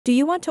Do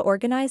you want to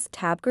organize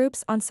tab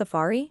groups on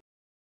Safari?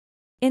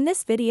 In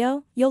this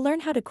video, you'll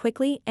learn how to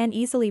quickly and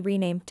easily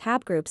rename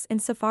tab groups in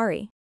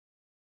Safari.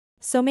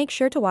 So make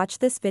sure to watch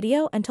this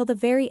video until the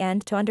very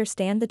end to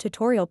understand the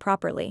tutorial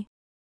properly.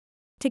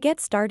 To get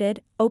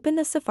started, open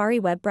the Safari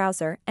web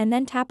browser and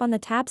then tap on the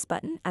Tabs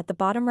button at the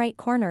bottom right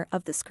corner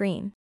of the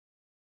screen.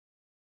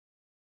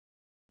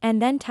 And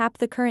then tap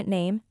the current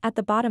name at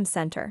the bottom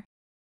center.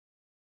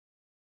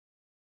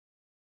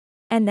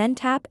 And then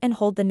tap and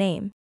hold the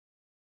name.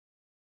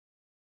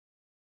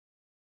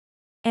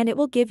 And it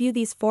will give you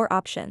these four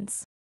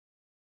options.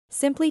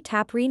 Simply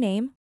tap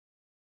Rename,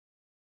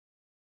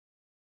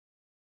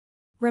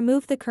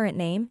 remove the current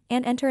name,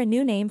 and enter a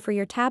new name for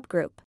your tab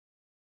group.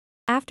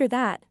 After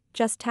that,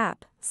 just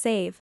tap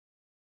Save.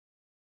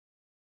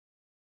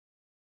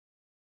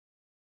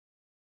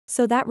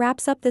 So that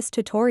wraps up this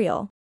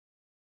tutorial.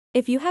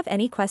 If you have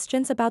any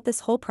questions about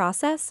this whole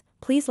process,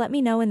 please let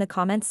me know in the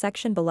comments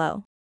section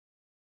below.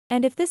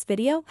 And if this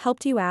video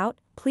helped you out,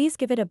 please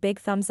give it a big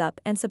thumbs up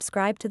and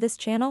subscribe to this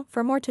channel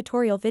for more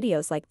tutorial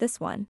videos like this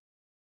one.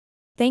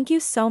 Thank you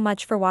so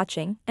much for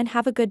watching and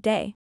have a good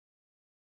day.